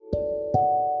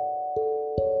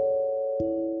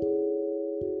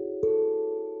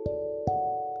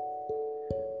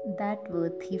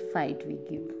worthy fight we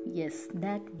give. Yes,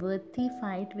 that worthy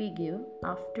fight we give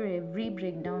after every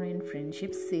breakdown in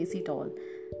friendship says it all.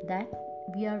 That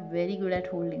we are very good at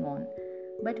holding on.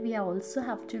 But we also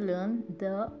have to learn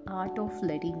the art of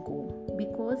letting go.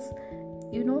 Because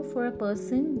for a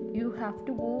person you have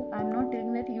to go. I'm not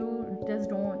telling that you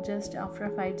just after a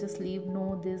fight just leave,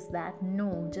 no, this, that.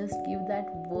 No, just give that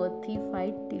worthy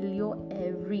fight till your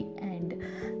every end.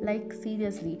 Like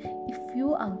seriously, if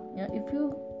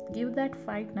you give that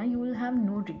fight now, you will have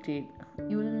no regret.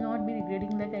 You will not be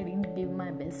regretting that I didn't give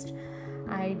my best,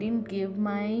 I didn't give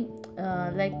my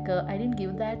I didn't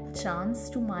give that chance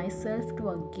to myself to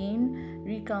again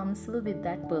reconcile with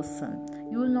that person.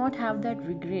 You will not have that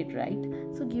regret,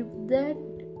 right? So give that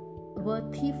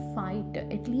worthy fight,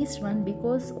 at least one,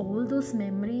 because all those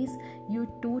memories you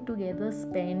two together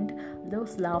spent,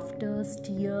 those laughters,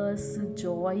 tears,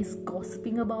 joys,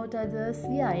 gossiping about others,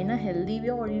 in a healthy way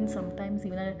or in sometimes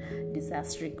even a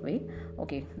disastrous way.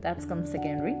 Okay, that's come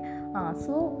secondary.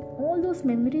 So all those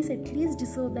memories at least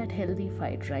deserve that healthy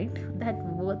fight, right? That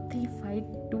worthy fight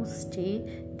to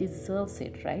stay deserves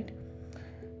it, right?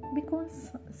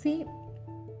 Because see,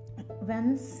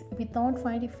 once without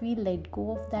fight, if we let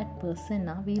go of that person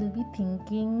ना, we'll be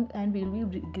thinking and we'll be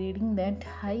regretting that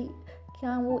हाय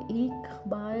क्या वो एक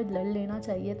बार लड़ लेना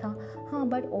चाहिए था.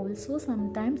 But also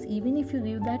sometimes even if you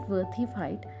give that worthy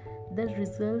fight, the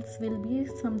results will be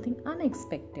something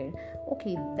unexpected.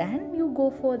 Okay, then you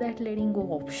go for that letting go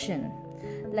option.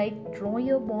 Like draw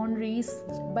your boundaries,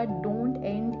 but don't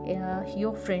end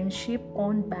your friendship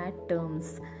on bad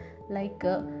terms. Like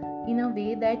in a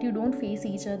way that you don't face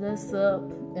each other's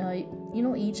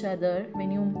each other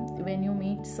when you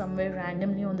meet somewhere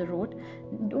randomly on the road.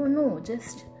 Don't know,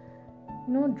 just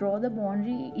draw the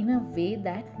boundary in a way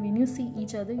that when you see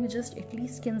each other, you just at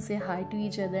least can say hi to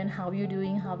each other and how you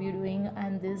doing,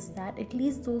 and this, that. At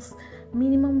least those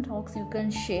minimum talks you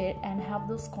can share and have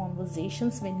those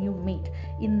conversations when you meet.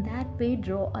 In that way,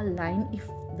 draw a line if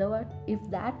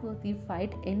that worthy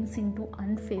fight ends into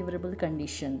unfavorable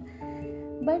condition.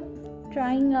 But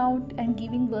trying out and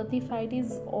giving worthy fight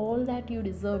is all that you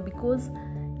deserve, because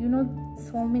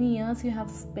so many years you have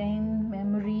spent,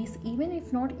 memories, even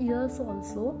if not years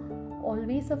also.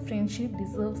 Always a friendship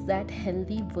deserves that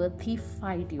healthy worthy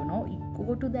fight. You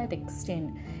go to that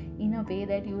extent in a way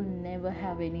that you will never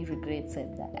have any regrets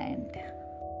at the end.